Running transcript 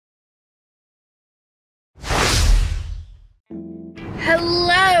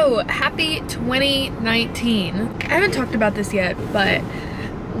Hello! Happy 2019. I haven't talked about this yet, but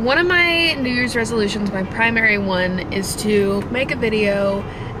one of my New Year's resolutions, my primary one, is to make a video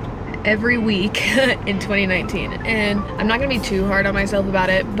every week in 2019. And I'm not gonna be too hard on myself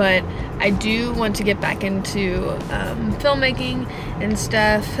about it, but I do want to get back into filmmaking and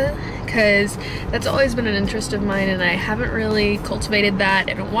stuff, because that's always been an interest of mine and I haven't really cultivated that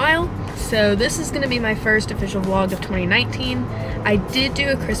in a while. So this is gonna be my first official vlog of 2019. I did do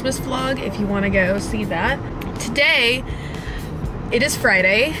a Christmas vlog if you wanna go see that. Today, it is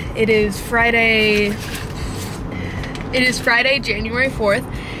Friday. It is Friday, January 4th,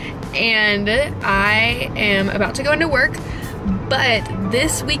 and I am about to go into work, but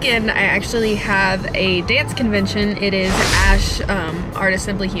this weekend I actually have a dance convention. It is Ash, Artist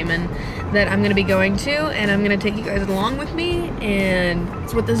Simply Human, that I'm gonna be going to, and I'm gonna take you guys along with me, and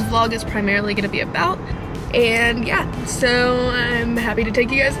that's what this vlog is primarily gonna be about. And yeah, so I'm happy to take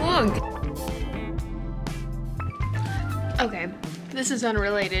you guys along. Okay, this is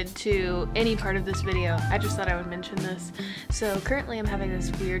unrelated to any part of this video. I just thought I would mention this. So currently I'm having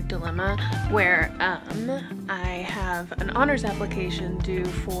this weird dilemma where I have an honors application due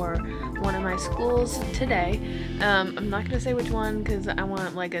for one of my schools today. I'm not gonna say which one because I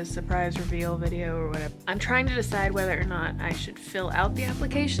want like a surprise reveal video or whatever. I'm trying to decide whether or not I should fill out the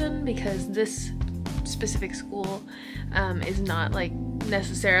application because this specific school is not like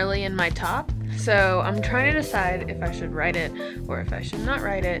necessarily in my top. So I'm trying to decide if I should write it or if I should not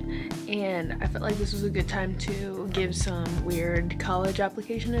write it, and I felt like this was a good time to give some weird college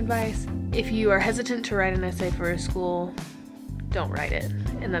application advice. If you are hesitant to write an essay for a school, don't write it,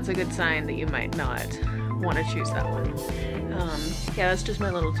 and that's a good sign that you might not want to choose that one. Yeah, that's just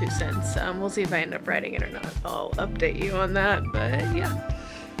my little 2 cents. We'll see if I end up writing it or not. I'll update you on that, but yeah.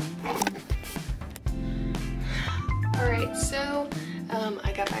 Alright, so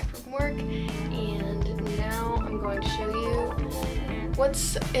I got back from work and now I'm going to show you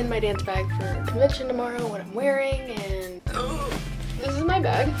what's in my dance bag for convention tomorrow, what I'm wearing, and this is my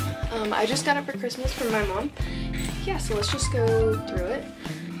bag. I just got it for Christmas from my mom. Yeah, so let's just go through it.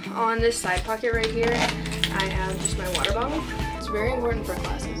 On this side pocket right here, I have just my water bottle. It's very important for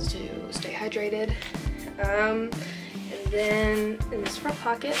classes to stay hydrated. And then in this front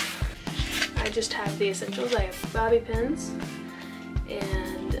pocket, I just have the essentials. I have bobby pins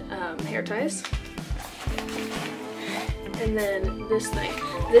and hair ties. And then this thing,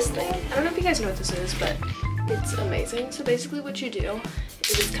 I don't know if you guys know what this is, but it's amazing. So basically what you do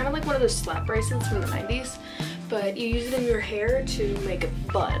is it's kind of like one of those slap bracelets from the 90s, but you use it in your hair to make a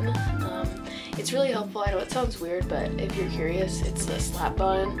bun. It's really helpful. I know it sounds weird, but if you're curious, it's a slap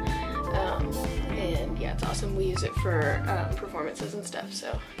bun. And yeah, it's awesome. We use it for performances and stuff,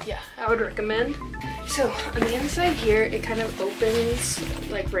 so yeah, I would recommend. So on the inside here, it kind of opens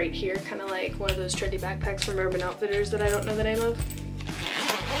like right here, kind of like one of those trendy backpacks from Urban Outfitters that I don't know the name of.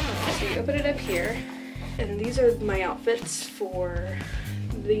 So you open it up here, and these are my outfits for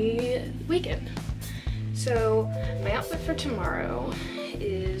the weekend. So my outfit for tomorrow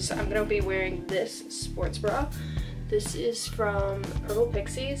is I'm gonna be wearing this sports bra. This is from Purple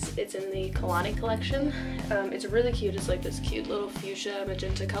Pixies. It's in the Kalani collection. It's really cute. It's like this cute little fuchsia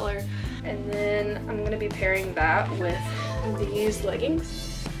magenta color. And then I'm gonna be pairing that with these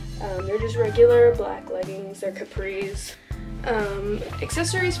leggings. They're just regular black leggings. They're capris.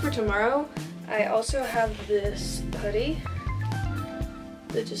 Accessories for tomorrow, I also have this hoodie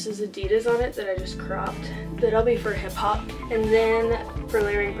that just says Adidas on it that I just cropped. That'll be for hip hop. And then for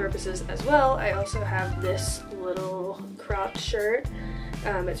layering purposes as well, I also have this little cropped shirt.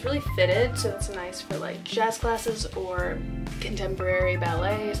 It's really fitted, so it's nice for like jazz classes or contemporary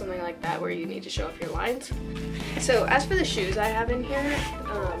ballet, something like that, where you need to show off your lines. So as for the shoes I have in here,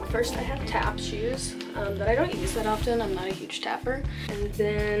 first I have tap shoes that I don't use that often. I'm not a huge tapper. And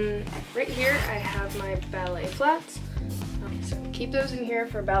then right here I have my ballet flats. So keep those in here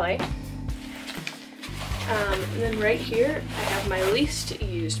for ballet. And then right here, I have my least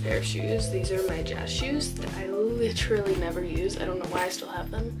used pair of shoes. These are my jazz shoes that I literally never use. I don't know why I still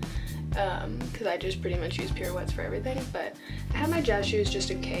have them, because I just pretty much use pirouettes for everything, but I have my jazz shoes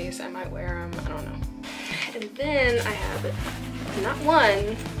just in case. I might wear them, I don't know. And then I have not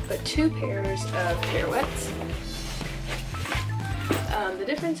one, but 2 pairs of pirouettes. The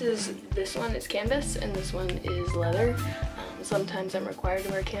difference is this one is canvas and this one is leather. Sometimes I'm required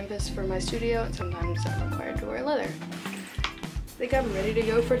to wear canvas for my studio, and sometimes I'm required to wear leather. I think I'm ready to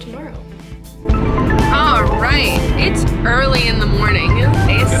go for tomorrow. All right, it's early in the morning. Good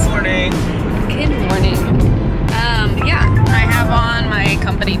morning. Good morning. Yeah, I have on my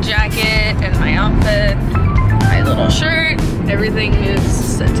company jacket and my outfit, my little shirt, Everything is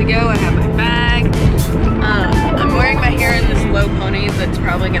set to go. I have my bag. I'm wearing my hair in this low pony that's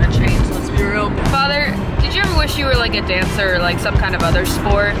probably gonna change, let's be real. Father, did you ever wish you were like a dancer or like some kind of other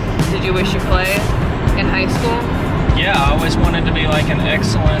sport? Did you wish you played in high school? Yeah, I always wanted to be like an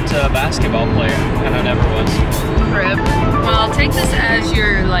excellent basketball player, and I never was. Rip. Well, take this as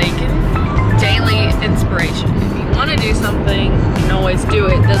your like daily inspiration. If you want to do something, you can always do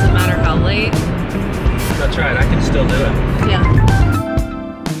it. Doesn't matter how late. That's right, I can still do it. Yeah.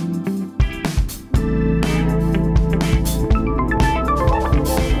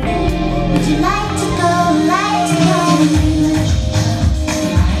 Would you like to go, like to go?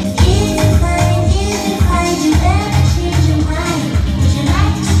 If you find you better change your mind. Would you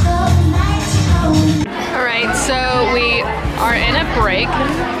like to go, like to go? Alright, so we are in a break.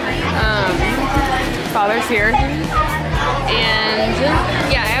 Father's here. And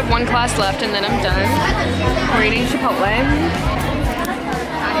yeah, I have one class left and then I'm done. We're eating Chipotle.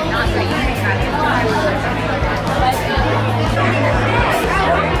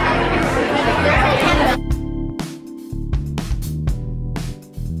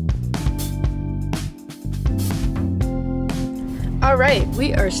 Alright,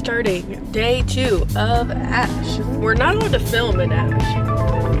 we are starting day 2 of Ash. We're not allowed to film in Ash.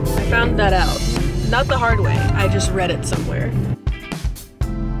 I found that out. Not the hard way, I just read it somewhere.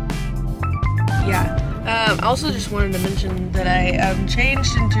 Yeah. I also just wanted to mention that I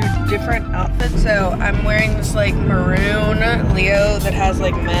changed into different outfits. So I'm wearing this like maroon Leo that has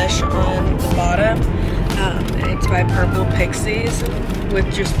like mesh on the bottom. It's by Purple Pixies with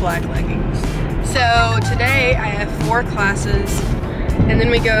just black leggings. So today I have 4 classes and then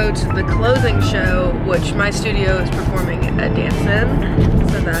we go to the clothing show, which my studio is performing a dance in.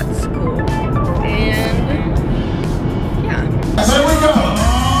 So that's cool. And yeah. Here we go.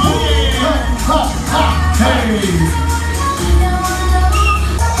 Hey.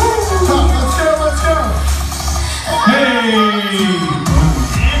 Let's go. Hey.